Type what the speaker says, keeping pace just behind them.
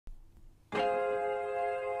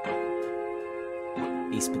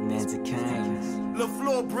East Bonanza Kings. The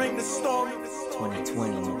floor bring the story.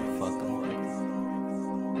 2020, motherfucker.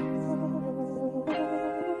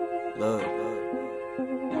 Look.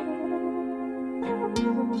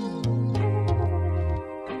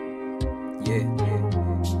 Yeah.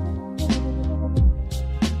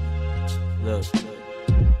 Look.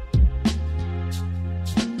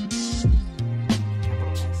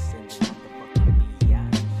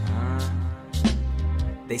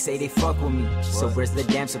 They say they fuck with me, so where's the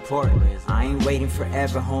damn support? I ain't waiting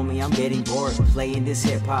forever, homie, I'm getting bored. Playing this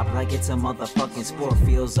hip-hop like it's a motherfucking sport.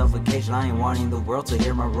 Feels of occasion, I ain't wanting the world to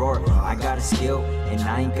hear my roar. I got a skill, and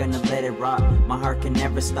I ain't gonna let it rot. My heart can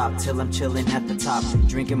never stop till I'm chilling at the top.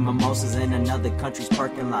 Drinking mimosas in another country's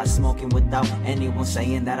parking lot. Smoking without anyone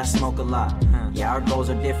saying that I smoke a lot. Yeah, our goals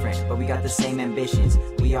are different, but we got the same ambitions.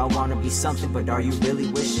 We all wanna be something, but are you really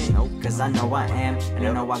wishing? Cause I know I am, and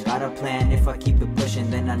I know I got a plan. If I keep it pushing,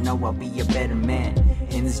 then I know I'll be a better man.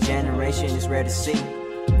 In this generation, it's rare to see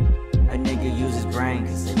a nigga use his brain.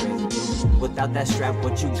 Without that strap,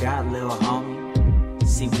 what you got, little homie?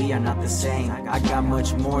 See, we are not the same. I got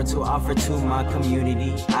much more to offer to my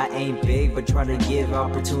community. I ain't big, but try to give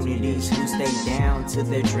opportunities. Who stay down to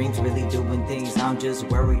their dreams, really doing things. I'm just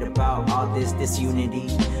worried about all this disunity.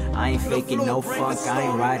 I ain't faking no funk, I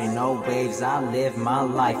ain't riding no waves. I live my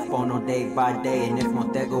life on no day by day. And if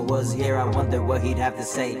Montego was here, I wonder what he'd have to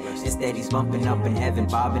say. Instead he's bumping up in heaven,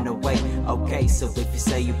 bobbing away. Okay, so if you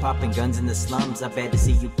say you popping guns in the slums, I better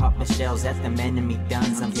see you popping shells at them enemy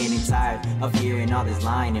guns. I'm getting tired of hearing all this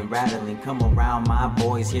lying and rattling. Come around, my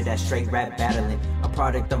boys, hear that straight rap battling. A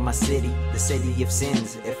product of my city, the city of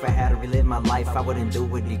sins. If I had to relive my life, I wouldn't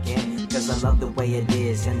do it again. Cause I love the way it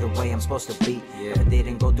is and the way I'm supposed to be. If I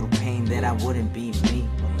didn't go through pain, then I wouldn't be me,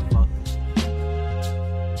 motherfucker.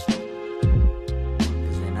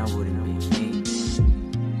 Cause then I wouldn't be me.